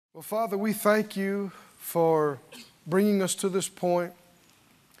Well, Father, we thank you for bringing us to this point,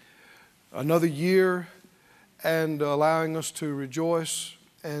 another year, and allowing us to rejoice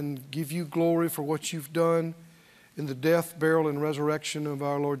and give you glory for what you've done in the death, burial, and resurrection of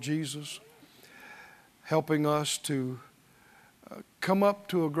our Lord Jesus, helping us to come up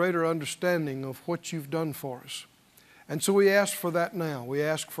to a greater understanding of what you've done for us. And so we ask for that now. We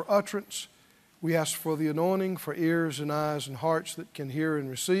ask for utterance. We ask for the anointing, for ears and eyes and hearts that can hear and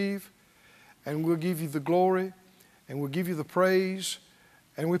receive. And we'll give you the glory, and we'll give you the praise.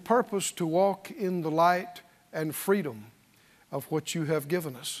 And we purpose to walk in the light and freedom of what you have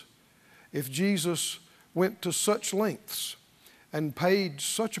given us. If Jesus went to such lengths and paid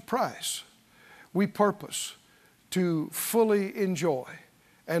such a price, we purpose to fully enjoy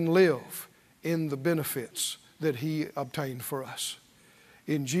and live in the benefits that he obtained for us.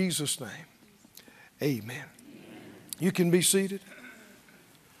 In Jesus' name, amen. You can be seated.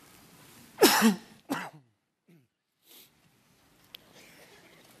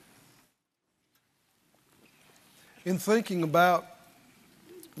 In thinking about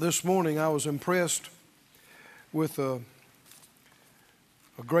this morning, I was impressed with a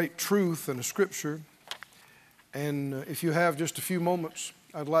great truth and a scripture. And if you have just a few moments,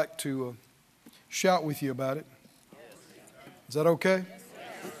 I'd like to shout with you about it. Is that okay?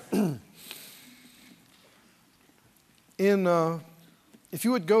 If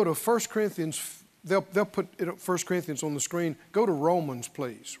you would go to 1 Corinthians, they'll put 1 Corinthians on the screen. Go to Romans,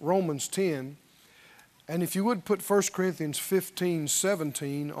 please. Romans 10. And if you would put 1 Corinthians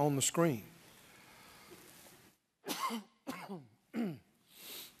 15:17 on the screen.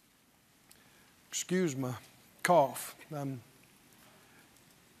 Excuse my cough.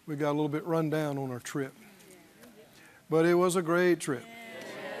 We got a little bit run down on our trip. But it was a great trip.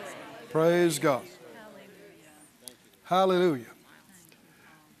 Praise God. Hallelujah.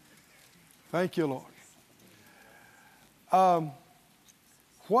 Thank you, Lord.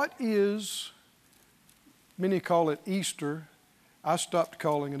 What is, many call it Easter. I stopped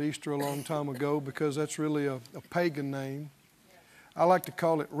calling it Easter a long time ago because that's really a pagan name. I like to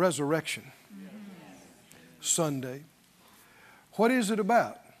call it Resurrection Sunday. What is it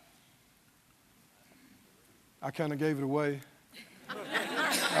about? I kind of gave it away.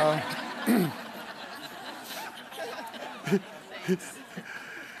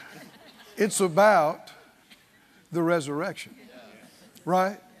 It's about the resurrection,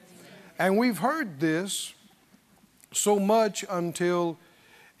 right? And we've heard this so much until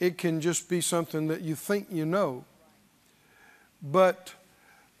it can just be something that you think you know. But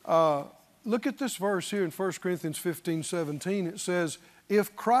look at this verse here in 1 Corinthians 15:17. It says,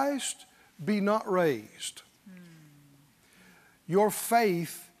 if Christ be not raised, your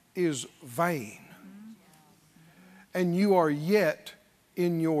faith is vain, and you are yet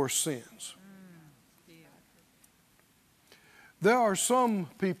in your sins. There are some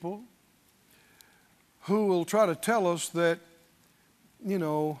people who will try to tell us that,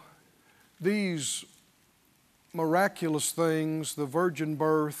 these miraculous things, the virgin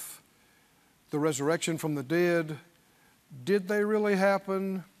birth, the resurrection from the dead, did they really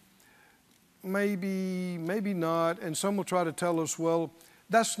happen? Maybe, maybe not. And some will try to tell us, well,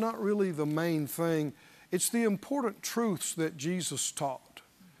 that's not really the main thing. It's the important truths that Jesus taught.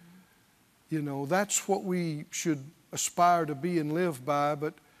 That's what we should aspire to be and live by.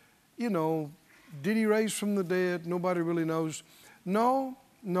 But, did he raise from the dead? Nobody really knows. No.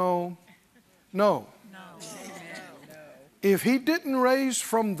 If he didn't raise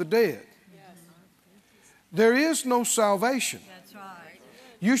from the dead, there is no salvation. That's right.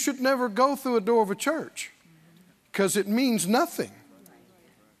 You should never go through a door of a church because it means nothing.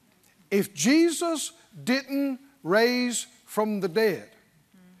 If Jesus didn't raise from the dead,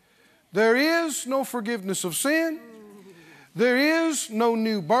 there is no forgiveness of sin. There is no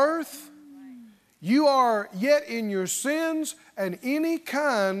new birth. You are yet in your sins, and any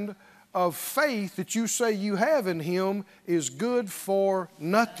kind of faith that you say you have in him is good for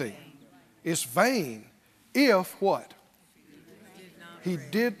nothing. It's vain. If what? He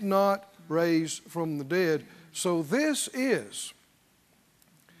did not raise from the dead. So this is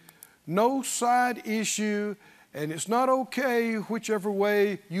no side issue, and it's not okay whichever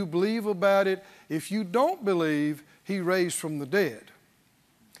way you believe about it. If you don't believe he raised from the dead,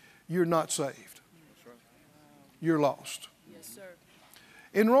 you're not saved. You're lost. Yes, sir.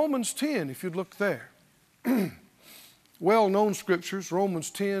 In Romans 10, if you'd look there, well-known scriptures,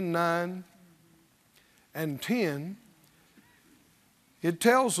 Romans 10:9 and 10, it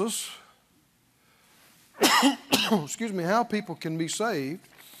tells us, excuse me, how people can be saved.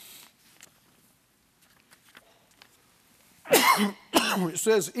 it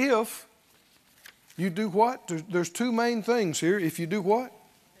says, if you do what? There's two main things here. If you do what?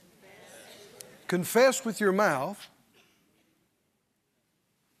 Confess with your mouth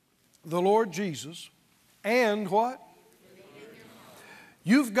the Lord Jesus, and what?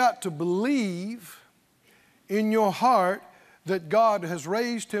 You've got to believe in your heart that God has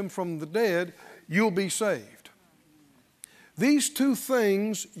raised him from the dead, you'll be saved. These two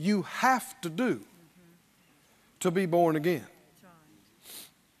things you have to do to be born again.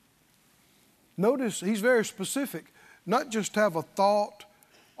 Notice he's very specific. Not just have a thought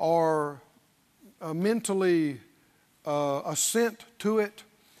or mentally assent to it.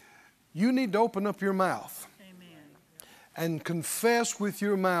 You need to open up your mouth. Amen. And confess with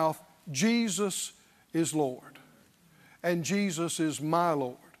your mouth, Jesus is Lord. And Jesus is my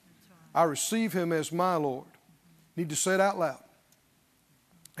Lord. I receive him as my Lord. Need to say it out loud.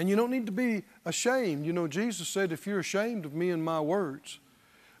 And you don't need to be ashamed. You know, Jesus said, if you're ashamed of me and my words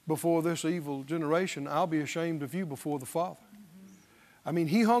before this evil generation, I'll be ashamed of you before the Father. I mean,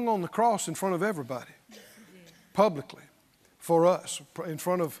 he hung on the cross in front of everybody, publicly, for us, in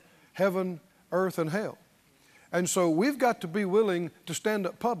front of heaven, earth, and hell. And so we've got to be willing to stand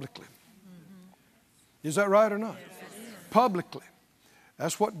up publicly. Is that right or not? Publicly.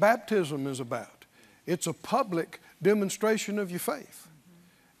 That's what baptism is about. It's a public demonstration of your faith.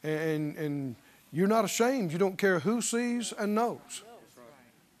 And you're not ashamed. You don't care who sees and knows.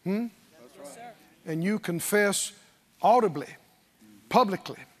 And you confess audibly,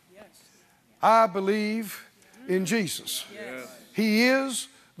 publicly. I believe in Jesus. He is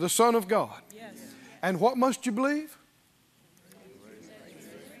the Son of God. And what must you believe?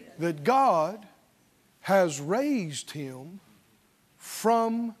 That God has raised him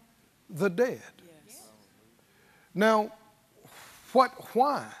from the dead. Now,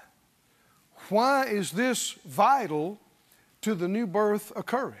 why? Why is this vital to the new birth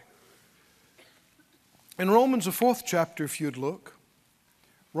occurring? In Romans, the 4th chapter, if you'd look,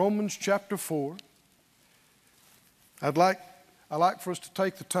 Romans chapter 4, I'd like for us to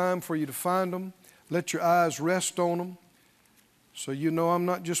take the time for you to find them. Let your eyes rest on them so you know I'm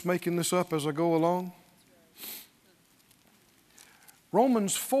not just making this up as I go along.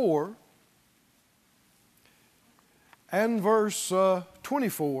 Romans 4 and verse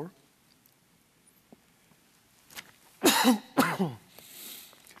 24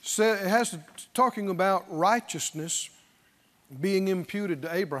 it has talking about righteousness being imputed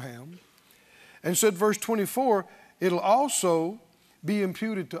to Abraham, and said verse 24, it'll also be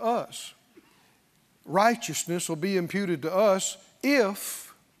imputed to us. Righteousness will be imputed to us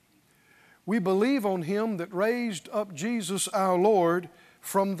if we believe on him that raised up Jesus our Lord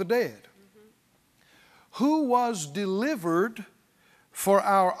from the dead, who was delivered for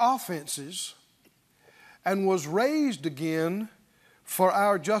our offenses and was raised again for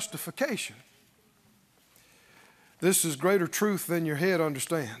our justification. This is greater truth than your head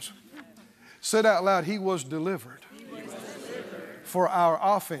understands. Said out loud, he was delivered for our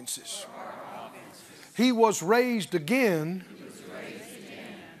offenses. He was raised again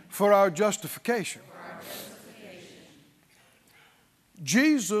for our justification.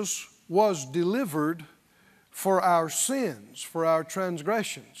 Jesus was delivered for our sins, for our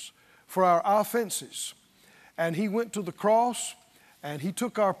transgressions, for our offenses. And he went to the cross and he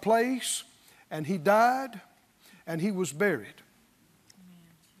took our place and he died and he was buried.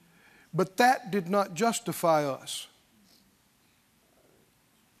 But that did not justify us.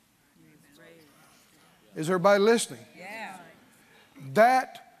 Is everybody listening? Yeah.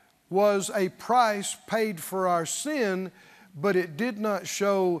 That was a price paid for our sin, but it did not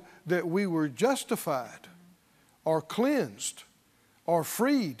show that we were justified or cleansed or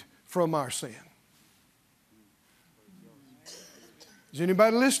freed from our sin. Is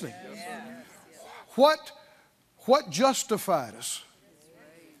anybody listening? Yes. What justified us?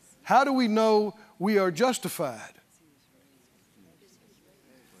 How do we know we are justified?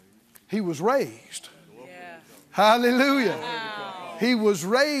 He was raised. Hallelujah. Wow. He was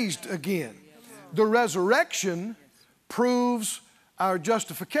raised again. The resurrection proves our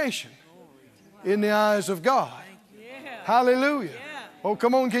justification in the eyes of God. Hallelujah. Oh,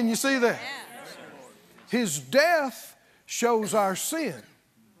 come on, can you see that? His death shows our sin,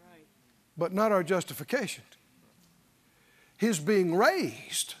 but not our justification. His being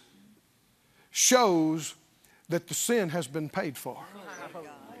raised shows that the sin has been paid for.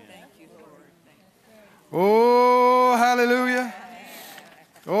 Oh, hallelujah.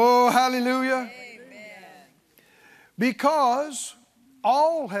 Oh, hallelujah. Because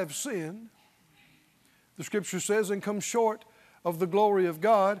all have sinned, the scripture says, and come short of the glory of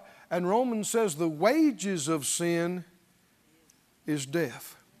God. And Romans says the wages of sin is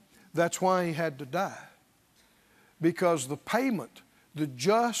death. That's why he had to die. Because the payment, the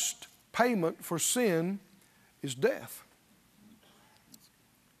just payment for sin is death.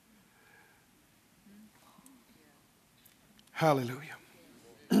 Hallelujah.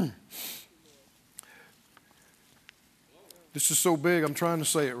 This is so big, I'm trying to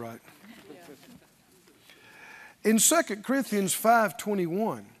say it right. In 2 Corinthians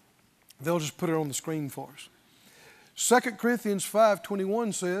 5:21, they'll just put it on the screen for us. 2 Corinthians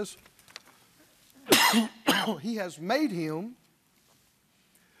 5:21 says, He has made him,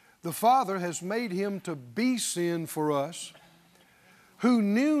 the Father has made him to be sin for us, who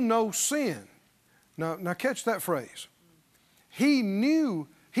knew no sin. Now catch that phrase.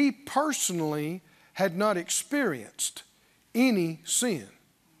 He personally had not experienced any sin.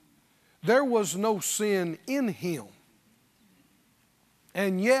 There was no sin in him.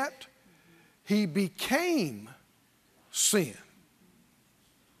 And yet, he became sin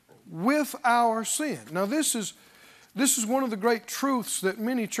with our sin. Now this is one of the great truths that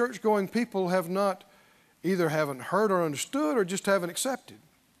many church-going people have not, either haven't heard or understood or just haven't accepted.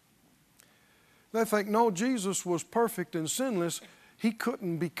 They think, no, Jesus was perfect and sinless. He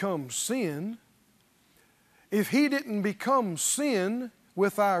couldn't become sin. If he didn't become sin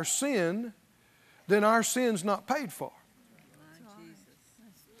with our sin, then our sin's not paid for.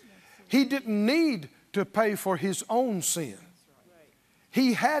 He didn't need to pay for his own sin.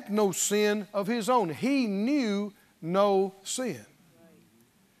 He had no sin of his own. He knew no sin.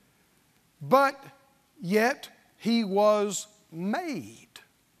 But yet he was made.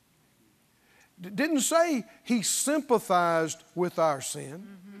 It didn't say he sympathized with our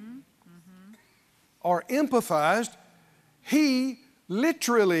sin or empathized. He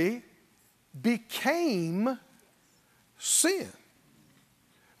literally became sin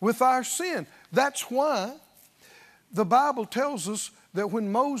with our sin. That's why the Bible tells us that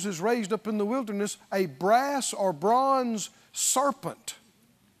when Moses raised up in the wilderness a brass or bronze serpent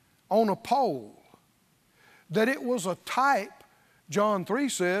on a pole, that it was a type, John 3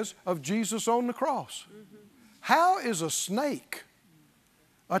 says, of Jesus on the cross. How is a snake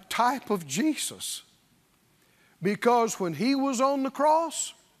a type of Jesus? Because when he was on the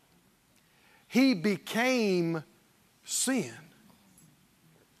cross, he became sin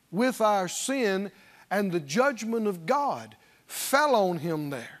with our sin, and the judgment of God fell on him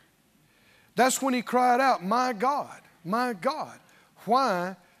there. That's when he cried out, my God,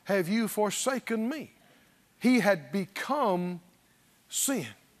 why have you forsaken me? He had become sin.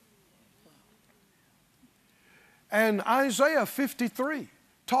 And Isaiah 53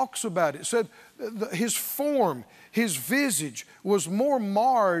 talks about it. It said his form, his visage was more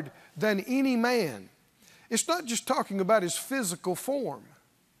marred than any man. It's not just talking about his physical form.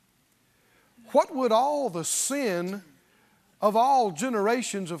 What would all the sin of all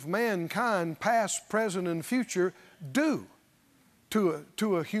generations of mankind, past, present, and future, do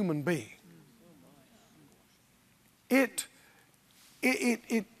to a human being? It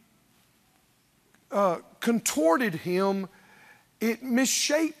contorted him, it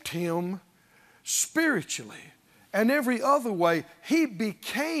misshaped him spiritually and every other way. He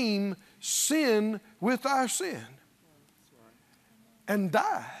became sin with our sin and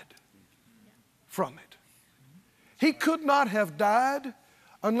died from it. He could not have died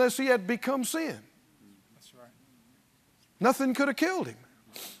unless he had become sin. That's right. Nothing could have killed him.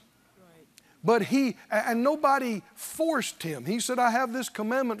 But and nobody forced him. He said, I have this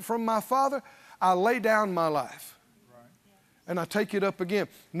commandment from my Father. I lay down my life. Right. And I take it up again.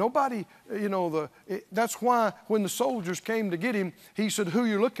 Nobody, that's why when the soldiers came to get him, he said, who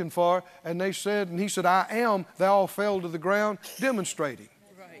you looking for? And he said, I am. They all fell to the ground demonstrating.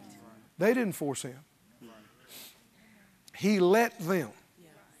 Right. They didn't force him. Right. He let them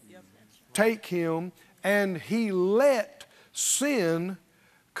take him, and he let sin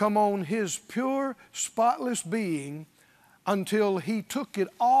come on his pure, spotless being until he took it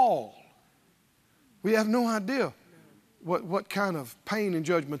all. We have no idea what kind of pain and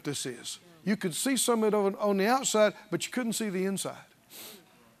judgment this is. You could see some of it on the outside, but you couldn't see the inside.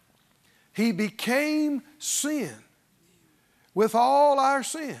 He became sin with all our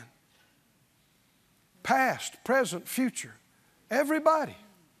sin. Past, present, future. Everybody.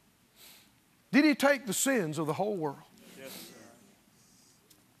 Did he take the sins of the whole world? Yes, sir.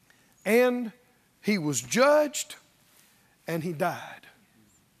 And he was judged and he died.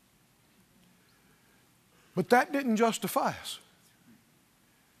 But that didn't justify us.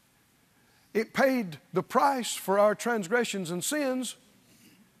 It paid the price for our transgressions and sins,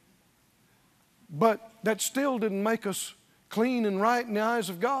 but that still didn't make us clean and right in the eyes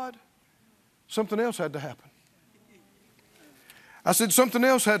of God. Something else had to happen. I said something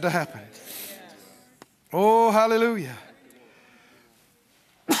else had to happen. Oh, hallelujah.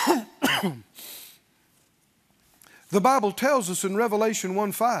 The Bible tells us in Revelation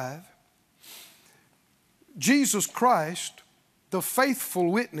 1:5, Jesus Christ, the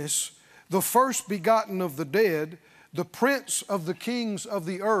faithful witness, the first begotten of the dead, the prince of the kings of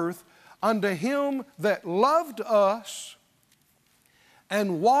the earth, unto him that loved us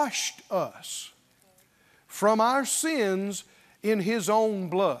and washed us from our sins in his own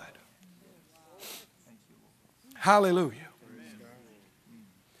blood. Hallelujah.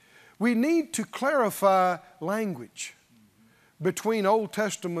 We need to clarify language between Old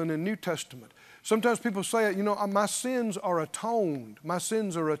Testament and New Testament. Sometimes people say, you know, my sins are atoned. My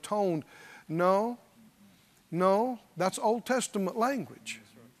sins are atoned. No, that's Old Testament language.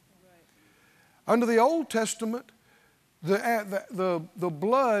 Under the Old Testament, the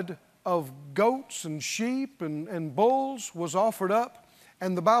blood of goats and sheep and bulls was offered up,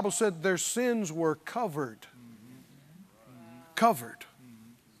 and the Bible said their sins were covered. Covered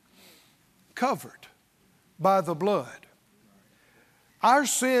by the blood. Our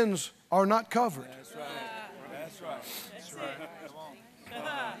sins are not covered. That's right. That's right. That's right.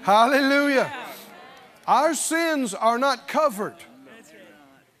 Hallelujah. Our sins are not covered.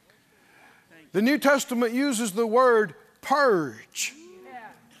 The New Testament uses the word purge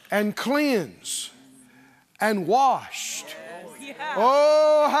and cleanse and washed.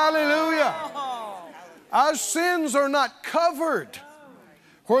 Oh, hallelujah. Our sins are not covered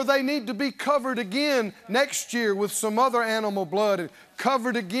where they need to be covered again next year with some other animal blood, and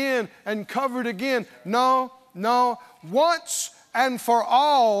covered again and covered again. No. Once and for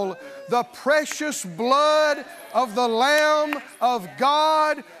all, the precious blood of the Lamb of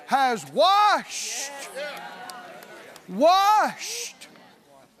God has washed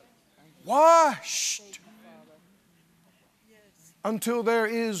until there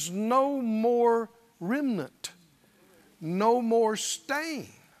is no more remnant, no more stain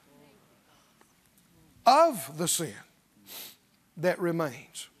of the sin that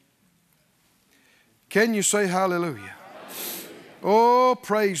remains. Can you say hallelujah? Oh,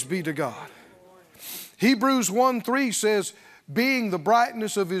 praise be to God. Hebrews 1:3 says, being the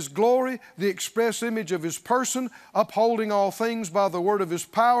brightness of his glory, the express image of his person, upholding all things by the word of his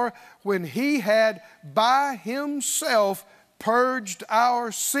power, when he had by himself purged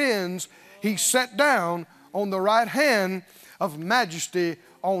our sins, he sat down on the right hand of majesty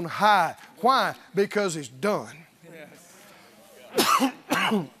on high. Why? Because it's done.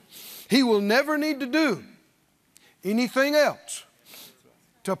 He will never need to do anything else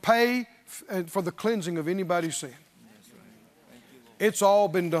to pay for the cleansing of anybody's sin. It's all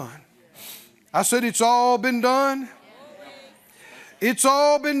been done. I said it's all been done. It's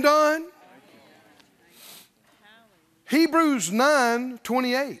all been done. Hebrews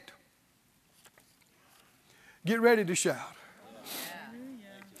 9:28. Get ready to shout.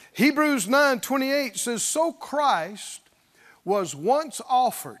 Hebrews 9:28 says, so Christ was once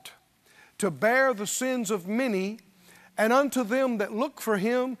offered to bear the sins of many, and unto them that look for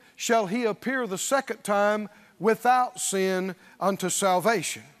him shall he appear the second time without sin unto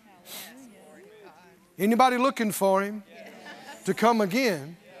salvation. Anybody looking for him to come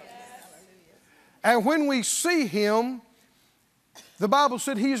again? And when we see him, the Bible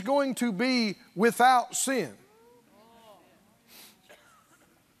said he's going to be without sin.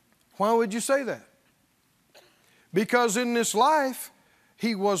 Why would you say that? Because in this life,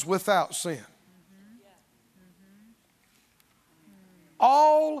 he was without sin.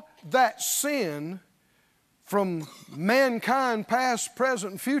 All that sin from mankind, past,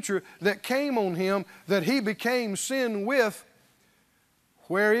 present, and future, that came on him, that he became sin with,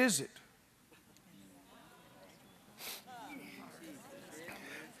 where is it?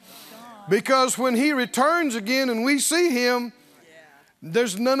 Because when he returns again and we see him,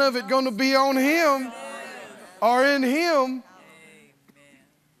 there's none of it going to be on him or in him.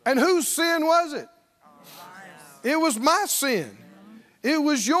 And whose sin was it? It was my sin. It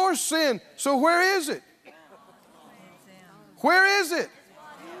was your sin. So where is it? Where is it?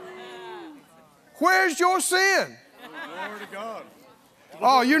 Where's your sin? Glory to God.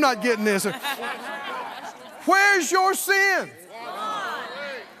 Oh, you're not getting this. Where's your sin?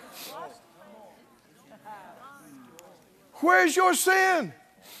 Where's your sin?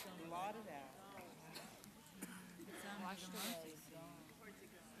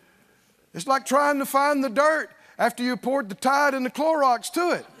 It's like trying to find the dirt after you poured the Tide and the Clorox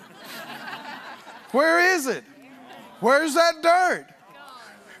to it. Where is it? Where's that dirt?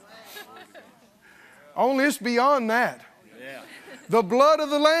 Only it's beyond that. The blood of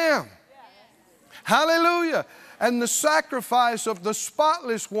the Lamb. Hallelujah. And the sacrifice of the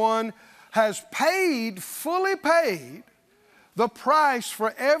spotless one has paid, fully paid, the price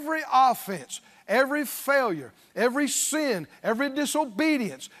for every offense, every failure, every sin, every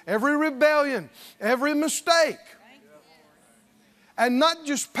disobedience, every rebellion, every mistake. And not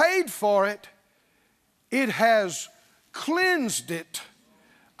just paid for it, it has cleansed it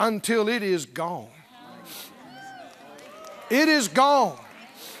until it is gone. It is gone.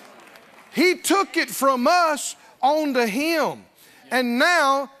 He took it from us onto Him. And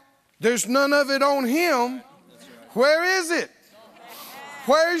now there's none of it on Him. Where is it?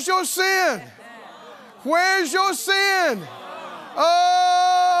 Where's your sin? Where's your sin?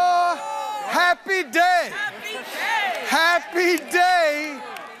 Oh, happy day. Happy day.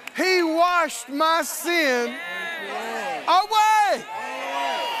 He washed my sin away.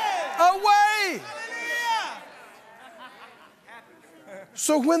 Away.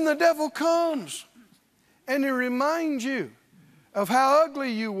 So when the devil comes and he reminds you of how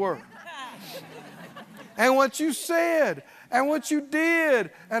ugly you were and what you said and what you did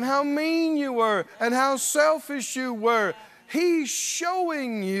and how mean you were and how selfish you were, he's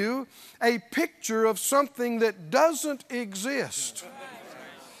showing you a picture of something that doesn't exist.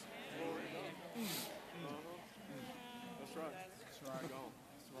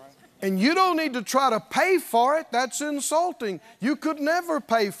 And you don't need to try to pay for it. That's insulting. You could never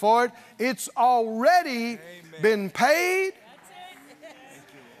pay for it. It's already been paid.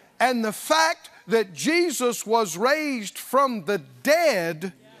 And the fact that Jesus was raised from the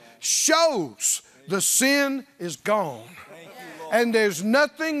dead shows the sin is gone. And there's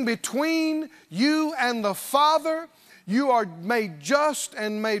nothing between you and the Father. You are made just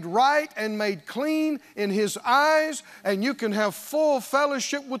and made right and made clean in His eyes, and you can have full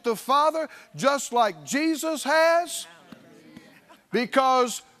fellowship with the Father just like Jesus has,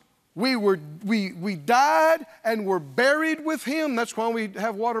 because we died and were buried with Him. That's why we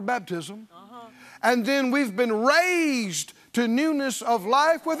have water baptism. And then we've been raised to newness of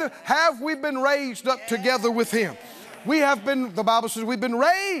life with Him. Have we been raised up together with Him? We have been, the Bible says, we've been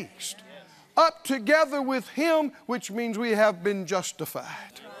raised up together with Him, which means we have been justified.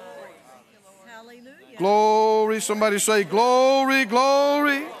 Hallelujah. Glory. Somebody say glory,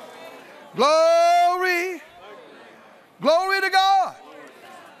 glory, glory, glory to God.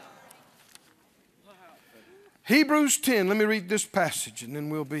 Hebrews 10. Let me read this passage and then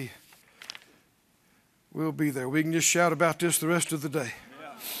we'll be there. We can just shout about this the rest of the day.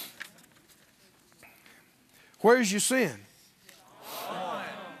 Where's your sin?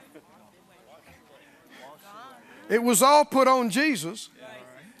 It was all put on Jesus,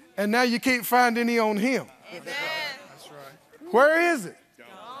 and now you can't find any on Him. Amen. Where is it?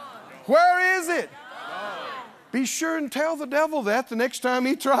 Where is it? Be sure and tell the devil that the next time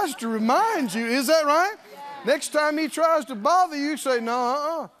he tries to remind you. Is that right? Next time he tries to bother you, say,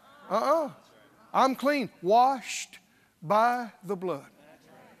 no, I'm clean, washed by the blood.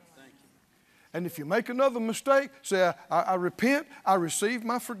 And if you make another mistake, say, I repent, I receive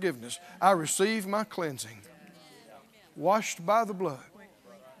my forgiveness, I receive my cleansing. Washed by the blood.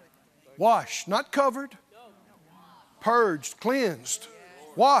 Washed, not covered. Purged, cleansed.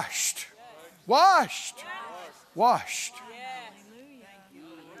 Washed. Washed. Washed.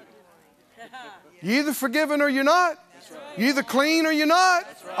 You either forgiven or you're not. You either clean or you're not.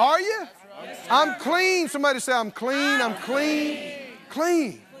 Are you? I'm clean. Somebody say, I'm clean, I'm clean.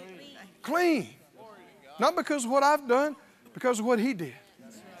 Clean. Clean. Not because of what I've done, because of what He did.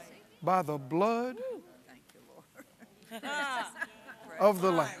 By the blood of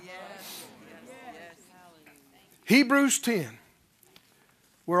the Lamb. Hebrews 10.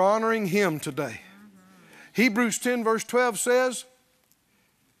 We're honoring Him today. Hebrews 10 verse 12 says,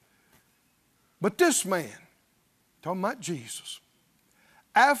 but this man, talking about Jesus,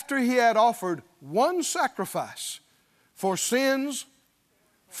 after He had offered one sacrifice for sins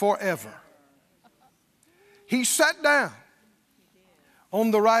forever, He sat down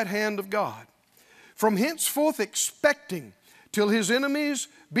on the right hand of God, from henceforth expecting till His enemies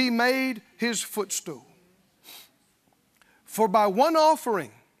be made His footstool. For by one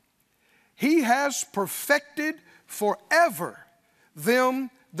offering He has perfected forever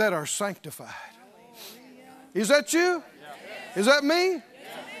them that are sanctified. Is that you? Is that me?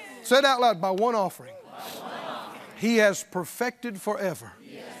 Say it out loud. By one offering He has perfected forever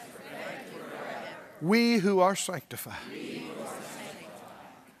we who are sanctified.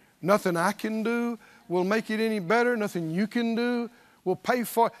 Nothing I can do will make it any better. Nothing you can do will pay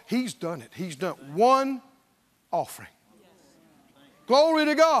for it. He's done it. He's done one offering. Glory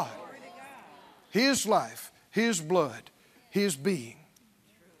to God. His life, His blood, His being.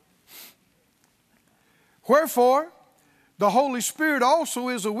 Wherefore, the Holy Spirit also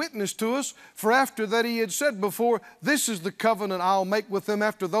is a witness to us, for after that he had said before, this is the covenant I'll make with them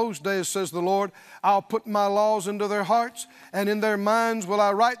after those days, says the Lord. I'll put my laws into their hearts, and in their minds will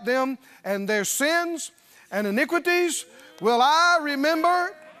I write them, and their sins and iniquities will I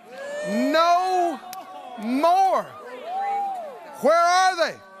remember no more. Where are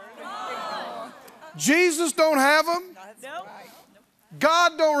they? Jesus don't have them.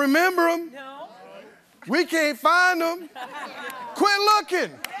 God don't remember them. We can't find them. Quit looking.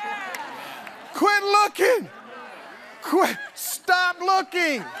 Quit looking. Stop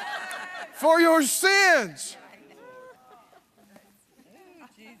looking for your sins.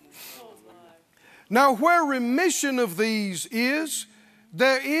 Now, where remission of these is,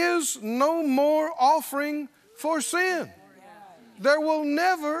 there is no more offering for sin. There will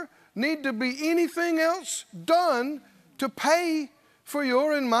never need to be anything else done to pay for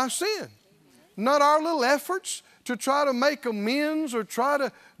your and my sin. Not our little efforts to try to make amends or try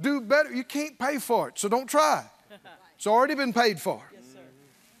to do better. You can't pay for it, so don't try. It's already been paid for. Yes, sir.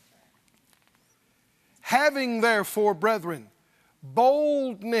 Having therefore, brethren,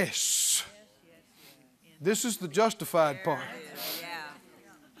 boldness. This is the justified part.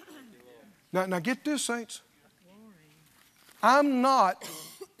 Now get this, saints. I'm not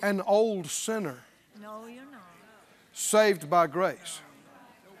an old sinner. No, you're not. Saved by grace.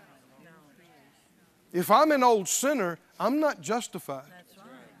 If I'm an old sinner, I'm not justified. That's right.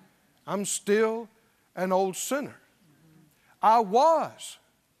 I'm still an old sinner. I was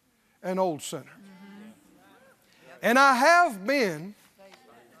an old sinner. And I have been,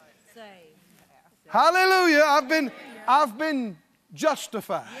 Saved. hallelujah, I've been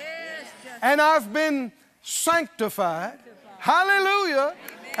justified. Yes, just And I've been sanctified. Hallelujah.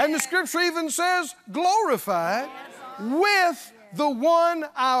 And the scripture even says glorified with the one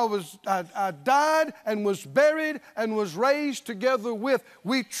I died and was buried and was raised together with.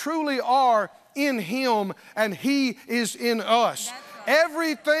 We truly are in Him and He is in us.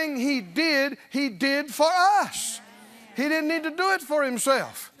 Everything He did for us. He didn't need to do it for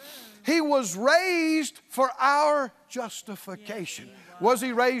Himself. He was raised for our justification. Was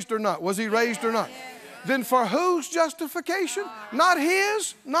He raised or not? Was He raised or not? Then for whose justification? Not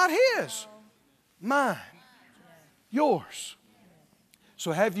His, not His. Mine. Yours.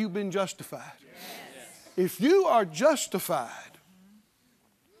 So have you been justified? If you are justified,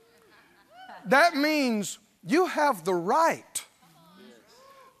 that means you have the right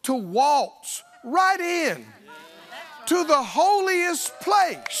to waltz right in to the holiest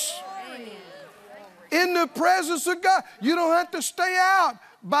place in the presence of God. You don't have to stay out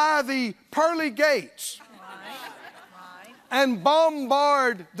by the pearly gates and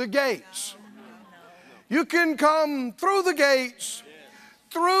bombard the gates. You can come through the gates,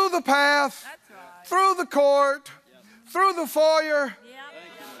 through the path, through the court, through the foyer,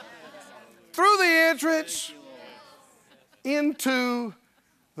 through the entrance, into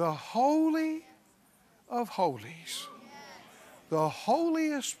the Holy of Holies, the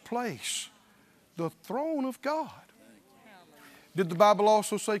holiest place, the throne of God. Did the Bible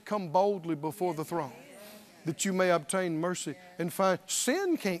also say, come boldly before the throne, that you may obtain mercy and find?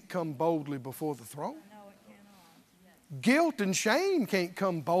 Sin can't come boldly before the throne. Guilt and shame can't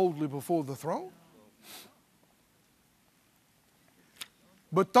come boldly before the throne.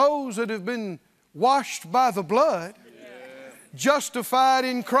 But those that have been washed by the blood, justified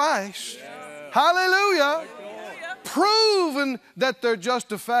in Christ, hallelujah, proven that they're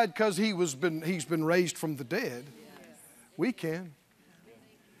justified because He's been raised from the dead. We can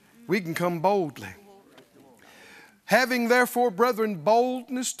come boldly. Having therefore, brethren,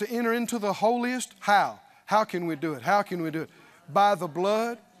 boldness to enter into the holiest. How? How can we do it? How can we do it? By the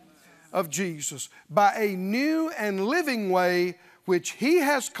blood of Jesus. By a new and living way which He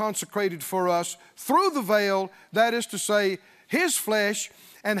has consecrated for us through the veil, that is to say, His flesh,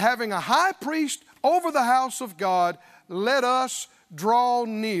 and having a high priest over the house of God, let us draw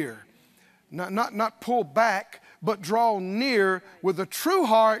near. Not pull back, but draw near with a true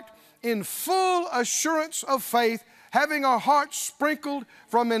heart in full assurance of faith, having our hearts sprinkled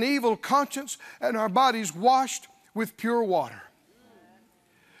from an evil conscience and our bodies washed with pure water.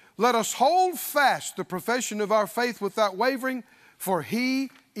 Let us hold fast the profession of our faith without wavering, for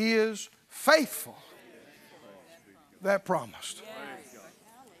He is faithful that promised.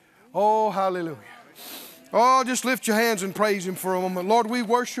 Oh, hallelujah. Oh, just lift your hands and praise Him for a moment. Lord, we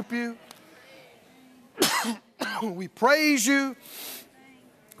worship You. We praise You.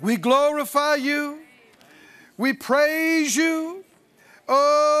 We glorify You. We praise You.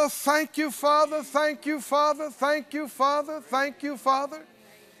 Oh, thank You, Father. Thank You, Father. Thank You, Father. Thank You, Father.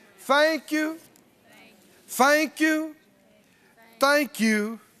 Thank You. Thank you. Thank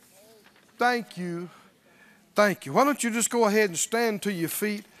you. Thank you. Thank you. Why don't you just go ahead and stand to your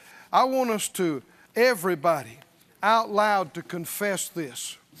feet? I want us to, everybody, out loud to confess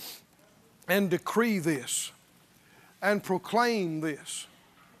this and decree this and proclaim this.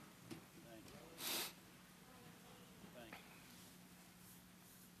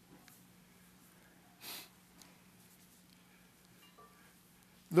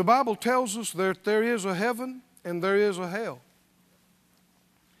 The Bible tells us that there is a heaven and there is a hell.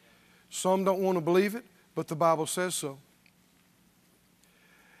 Some don't want to believe it, but the Bible says so.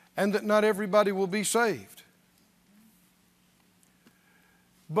 And that not everybody will be saved.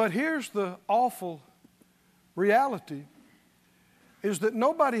 But here's the awful reality, is that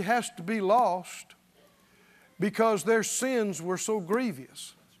nobody has to be lost because their sins were so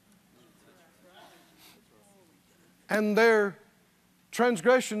grievous. And their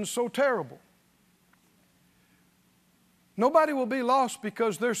transgressions so terrible. Nobody will be lost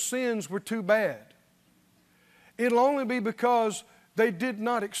because their sins were too bad. It'll only be because they did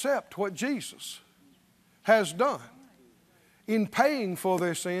not accept what Jesus has done in paying for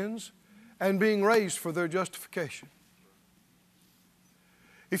their sins and being raised for their justification.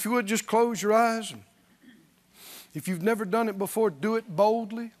 If you would just close your eyes, and if you've never done it before, do it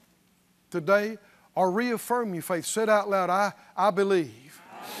boldly today, or reaffirm your faith. Say it out loud, I believe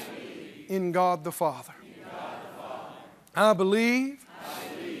in God the Father. I believe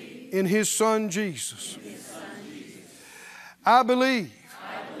in His Son Jesus. I believe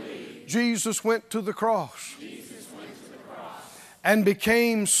Jesus went to the cross and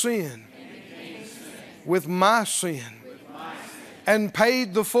became sin with my sin and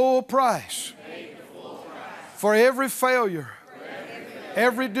paid the full price for every failure,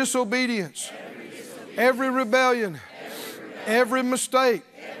 every disobedience, every rebellion, every mistake.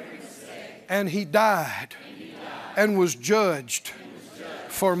 And He died and was judged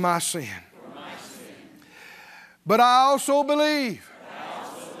for my sin. But I also believe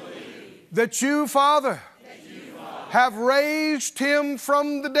that you, Father, have raised Him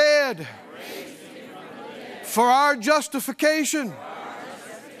from the dead for our justification.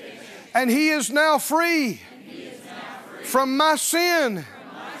 And He is now free from my sin.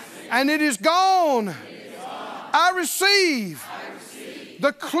 And it is gone. I receive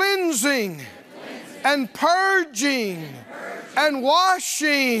the cleansing and purging and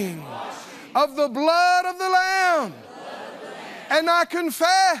washing of the blood of the Lamb. And I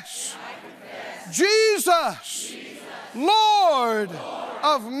confess Jesus, Lord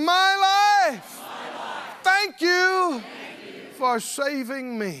of my life. Thank you for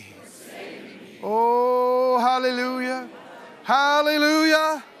saving me. Oh, hallelujah.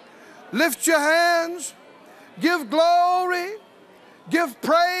 Hallelujah. Lift your hands. Give glory. Give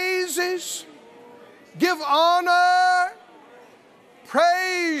praises. Give honor.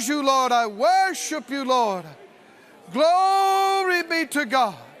 Praise you, Lord. I worship you, Lord. Glory be to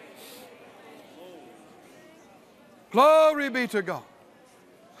God. Glory be to God.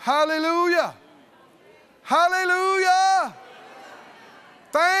 Hallelujah. Hallelujah.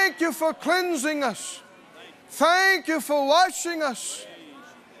 Thank you for cleansing us. Thank you for washing us.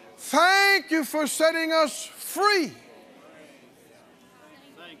 Thank you for setting us free.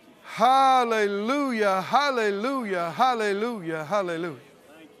 Hallelujah, hallelujah, hallelujah, hallelujah.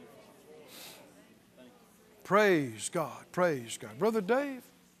 Praise God, praise God. Brother Dave.